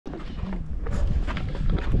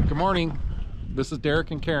morning. This is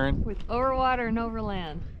Derek and Karen. With Overwater and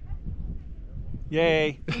Overland.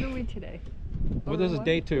 Yay. What are we today? Well, this is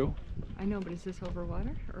day 2. I know, but is this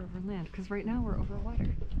Overwater or Overland? Because right now we're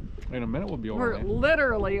Overwater. In a minute we'll be We're Overland.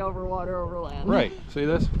 literally Overwater.Overland. Right. See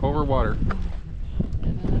this? Over water.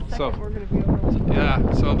 And in a second we're going to be Overland.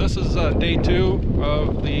 Yeah, so this is day 2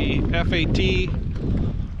 of the F.A.T.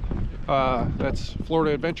 That's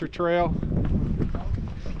Florida Adventure Trail.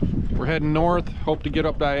 We're heading north, hope to get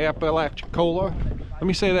up by Apalachicola. Let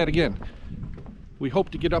me say that again. We hope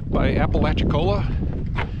to get up by Apalachicola,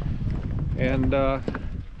 and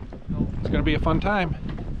it's going to be a fun time.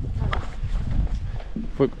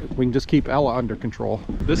 If we can just keep Ella under control.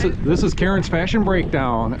 This is Karen's fashion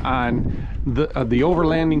breakdown on the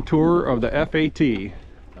overlanding tour of the F.A.T.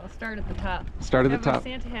 I'll start at the top. Start at the top. I have my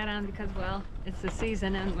Santa hat on because, well, it's the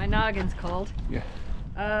season and my noggin's cold. Yeah.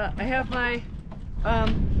 I have my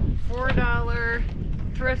 $4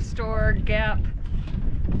 thrift store Gap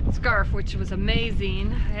scarf, which was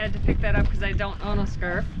amazing. I had to pick that up because I don't own a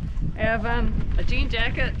scarf. I have a jean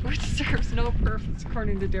jacket, which serves no purpose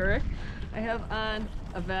according to Derek. I have on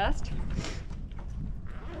a vest.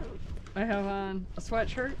 I have on a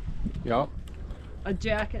sweatshirt. Yep. A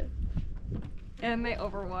jacket. And my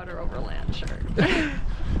Overwater.Overland shirt.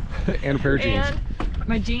 And a pair of jeans. And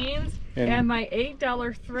my jeans. And my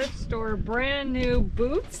 $8 thrift store brand new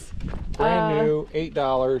boots. Brand new,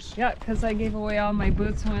 $8. Yeah, because I gave away all my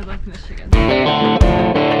boots when I left Michigan.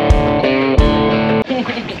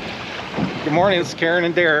 Good morning, this is Karen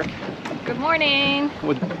and Derek. Good morning.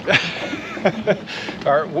 With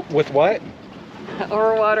what?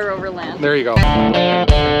 Overwater.Overland. There you go.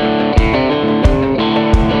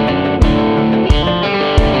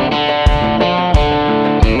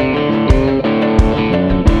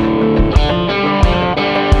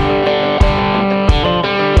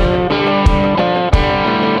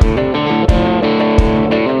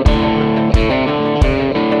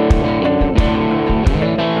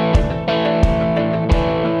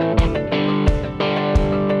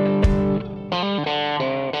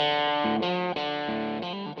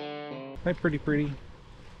 Hi, pretty.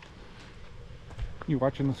 You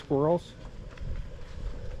watching the squirrels?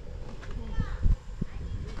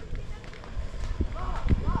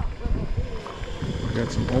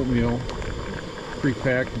 Got some oatmeal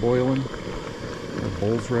pre-packed, boiling. Our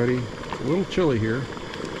bowl's ready. It's a little chilly here.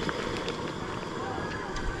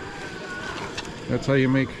 That's how you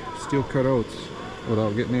make steel cut oats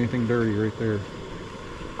without getting anything dirty right there.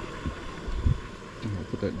 I'll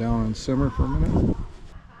put that down and simmer for a minute.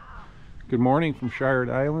 Good morning from Shirred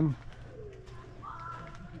Island.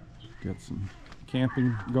 Got some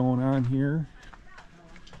camping going on here.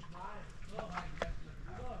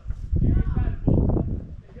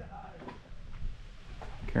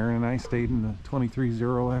 Karen and I stayed in the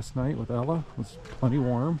 23-0 last night with Ella. It was plenty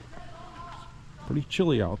warm. Pretty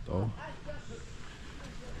chilly out though.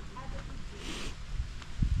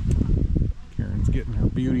 Karen's getting her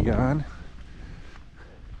beauty on.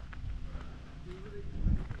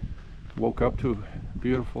 Woke up to a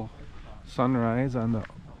beautiful sunrise on the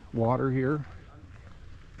water here.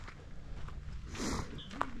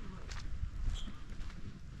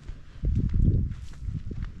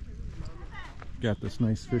 Got this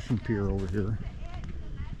nice fishing pier over here.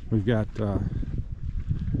 We've got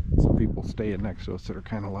some people staying next to us that are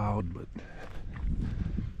kind of loud, but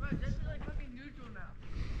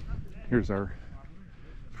here's our,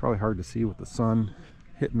 it's probably hard to see with the sun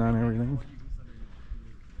hitting on everything.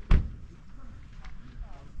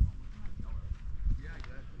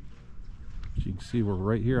 As you can see, we're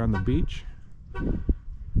right here on the beach.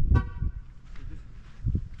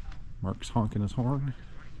 Mark's honking his horn.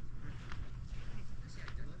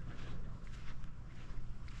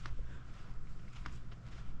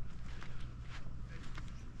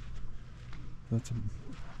 That's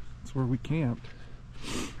where we camped.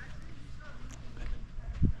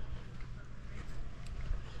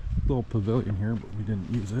 Little pavilion here, but we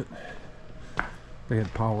didn't use it. They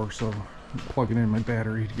had power, so I'm plugging in my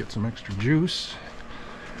battery to get some extra juice.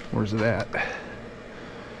 Where's it at?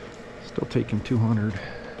 Still taking 200.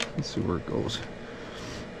 Let's see where it goes.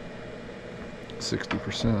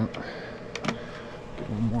 60%. Get a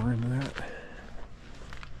little more into that.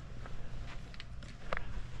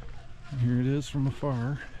 And here it is from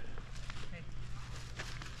afar.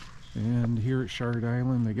 And here at Shirred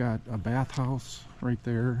Island, they got a bathhouse right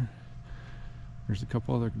there. There's a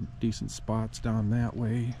couple other decent spots down that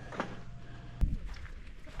way.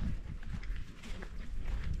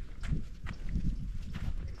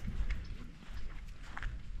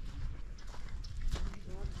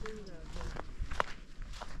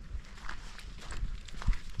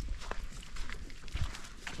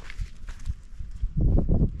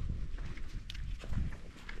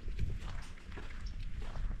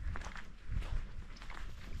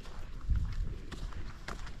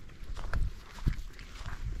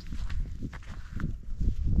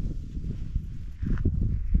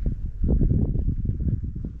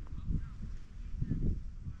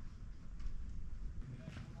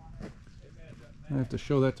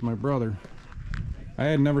 show that to my brother. I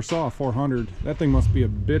had never saw a 400. That thing must be a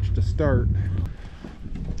bitch to start.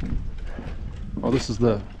 Oh, this is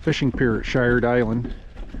the fishing pier at Shirred Island.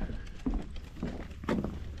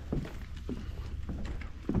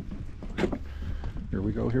 Here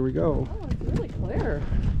we go, here we go. Oh, it's really clear.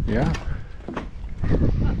 Yeah. You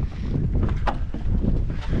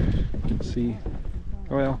can see.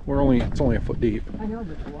 Well, it's only a foot deep. I know,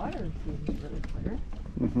 but the water seems really clear.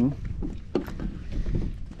 Mm-hmm.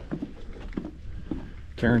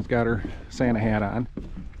 Karen's got her Santa hat on,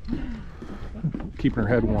 keeping her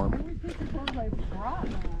head warm.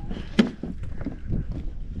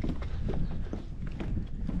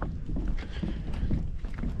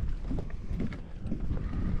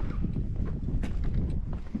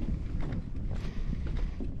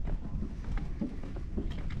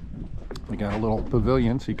 We got a little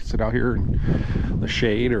pavilion so you can sit out here in the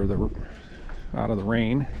shade or out of the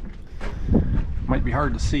rain. Might be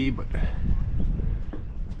hard to see, but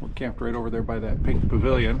we're camped right over there by that pink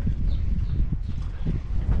pavilion.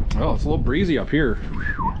 Oh, it's a little breezy up here.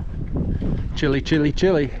 Chilly, chilly,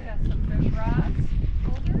 chilly. We got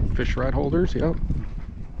some fish rods holders. Fish rod holders, yep.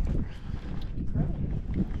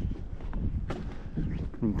 You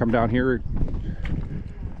can come down here.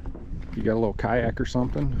 You got a little kayak or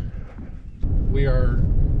something. We are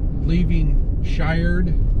leaving Shirred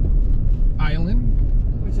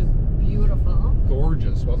Island. Which is beautiful.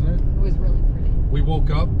 Gorgeous, wasn't it? It was really pretty. We woke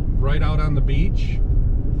up right out on the beach.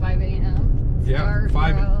 5 a.m. Yeah, Stars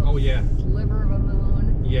 5. were out, Oh yeah. Sliver of a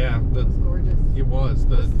moon. Yeah, It was gorgeous. it was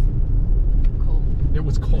Cold. it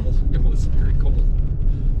was cold. It was very cold.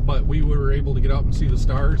 But we were able to get up and see the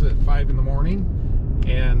stars at 5 in the morning,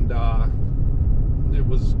 and it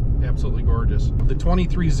was absolutely gorgeous. The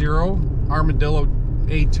 23-0 Armadillo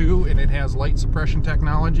A2, and it has light suppression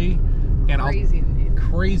technology, and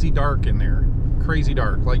crazy dark in there. Crazy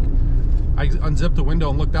dark. Like, I unzipped the window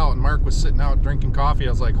and looked out, and Mark was sitting out drinking coffee. I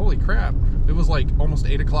was like, holy crap. It was like almost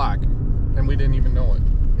 8 o'clock, and we didn't even know it.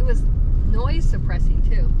 It was noise suppressing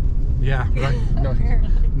too. Yeah, right.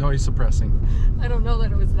 Noise suppressing. I don't know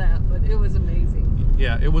that it was that, but it was amazing.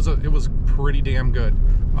 Yeah, it was pretty damn good.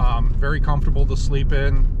 Very comfortable to sleep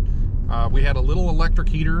in. We had a little electric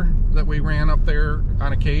heater that we ran up there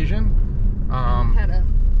on occasion. Had a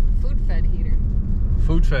food-fed heater.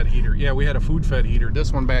 Food-fed heater. Yeah, we had a food-fed heater.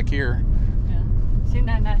 This one back here. Yeah. Seemed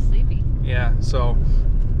not sleepy. Yeah, so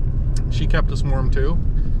she kept us warm too.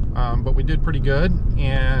 But we did pretty good,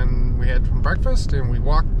 and we had some breakfast, and we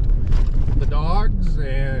walked the dogs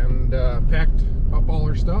and packed up all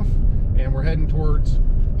our stuff, and we're heading towards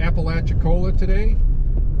Apalachicola today.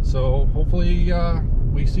 So hopefully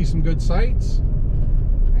we see some good sights.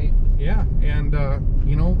 Right. Yeah, and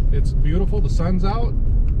you know, it's beautiful. The sun's out,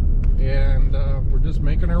 and we're just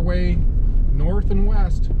making our way north and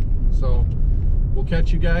west. So we'll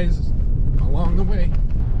catch you guys along the way.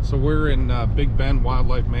 So we're in Big Bend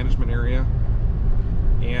Wildlife Management Area,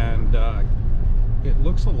 and it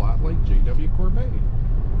looks a lot like J.W. Corbett,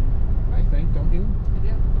 I think, don't you? I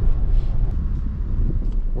do.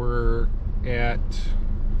 We're at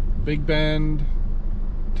Big Bend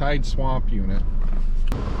Tide Swamp Unit.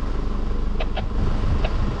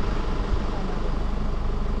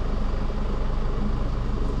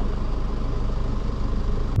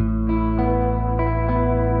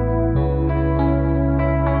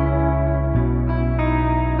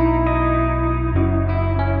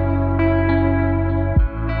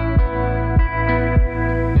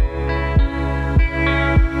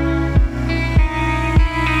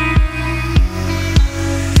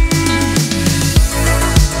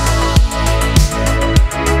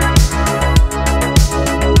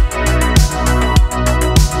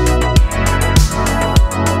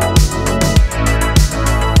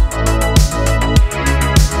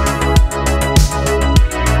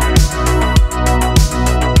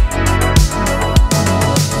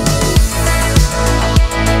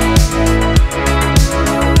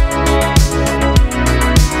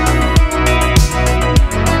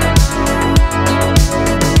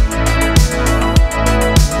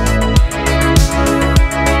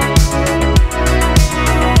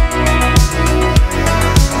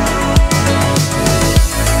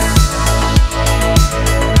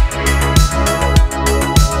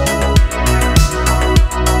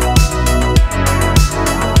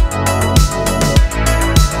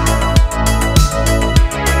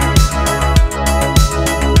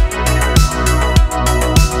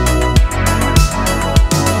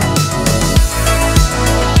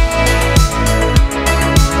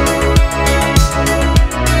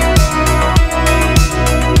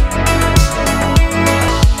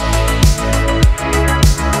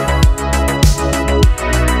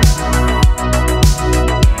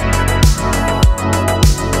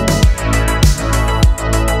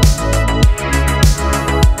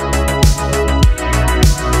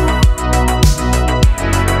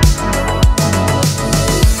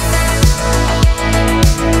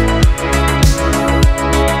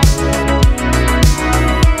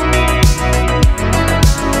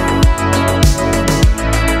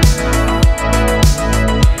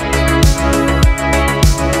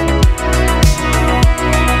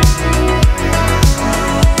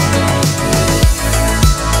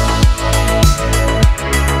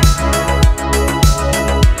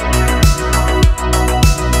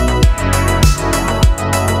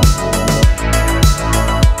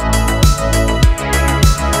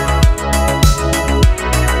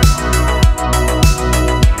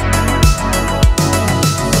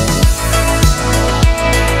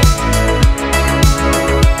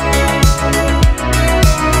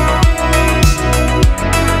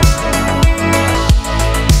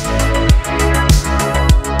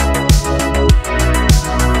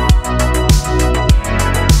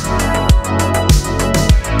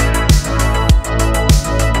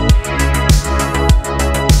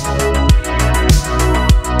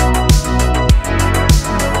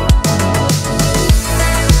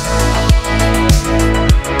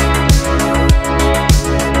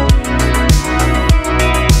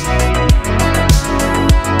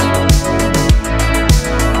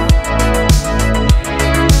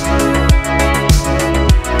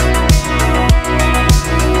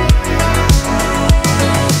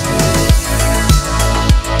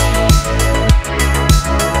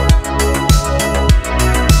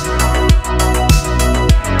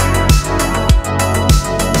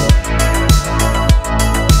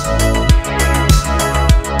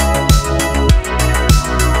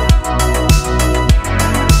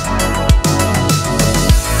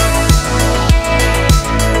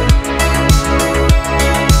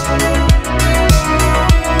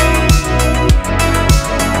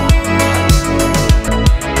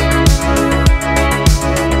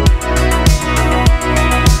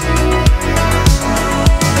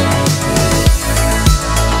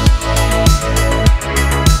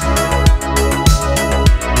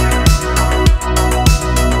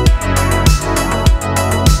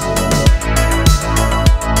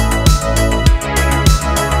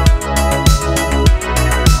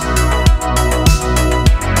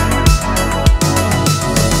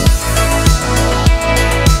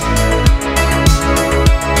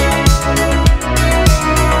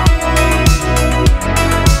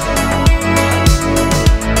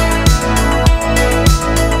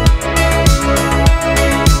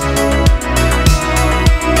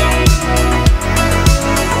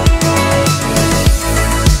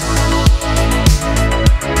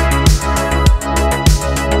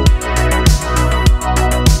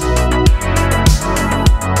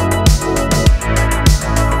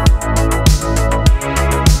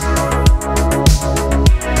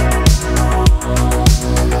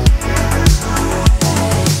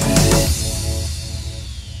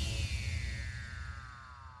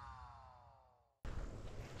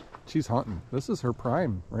 She's hunting. This is her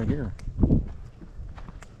prime right here.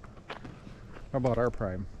 How about our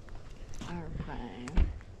prime? Our prime.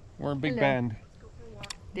 We're in Big Hello. Bend.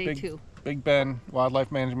 Day 2. Big Bend Wildlife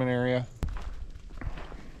Management Area.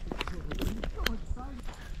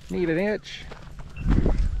 Need an itch.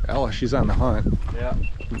 Ella, she's on the hunt. Yeah.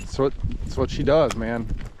 That's what she does, man.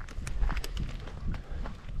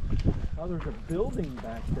 Oh, there's a building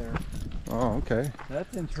back there. Oh, okay.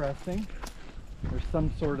 That's interesting. There's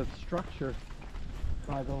some sort of structure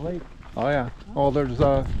by the lake. Oh yeah. Oh, there's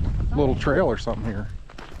a little trail or something here.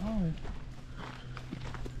 Oh.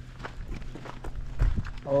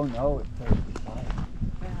 Oh no, it says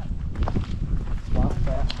F.A.T house. Oh, That's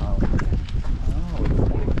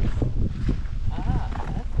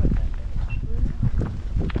what that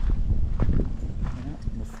yeah.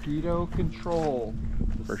 Mosquito control.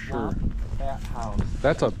 The For sure. F.A.T house.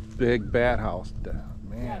 That's a big bat house,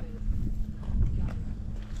 man.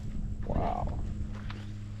 Wow.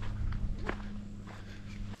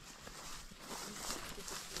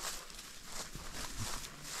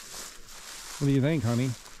 What do you think, honey?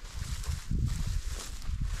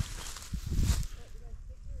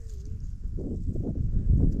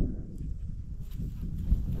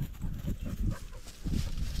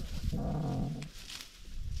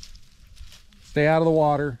 Stay out of the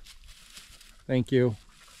water. Thank you.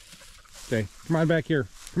 Okay, come on back here.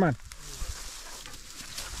 Come on.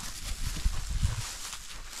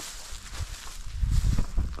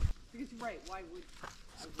 Because you're right, why would...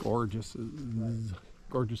 It's gorgeous.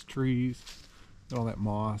 Gorgeous trees. And all that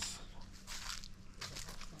moss.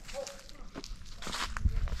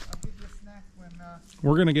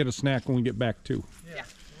 We're gonna get a snack when we get back too. Yeah.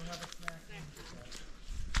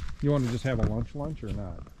 You want to just have a lunch or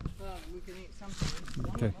not? Well, we can eat something.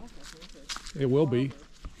 Okay. It will be.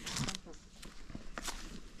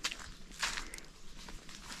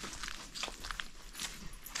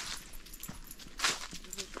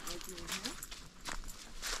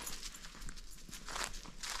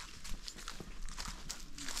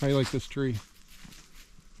 How do you like this tree?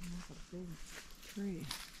 That's a big tree.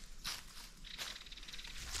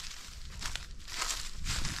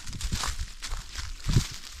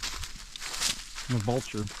 And a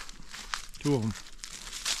vulture. 2 of them.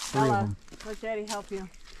 3 of them. Let Daddy help you.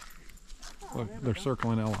 Look, they're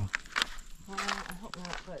circling Ella. Well, I hope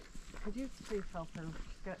not, but could you please help her?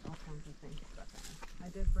 She's got all kinds of things stuck in her. I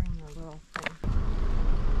did bring the little thing.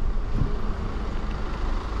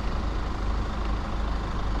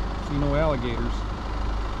 See no alligators.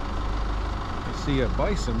 I see a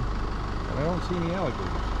bison, but I don't see any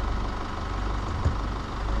alligators.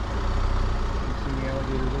 You see any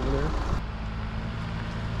alligators over there?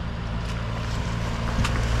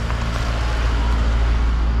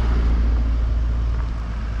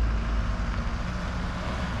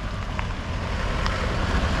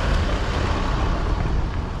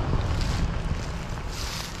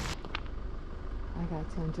 I got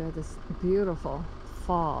to enjoy this beautiful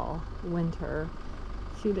fall, winter,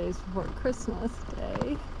 a few days before Christmas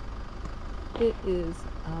Day. It is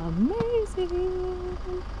amazing.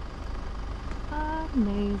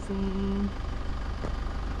 Amazing.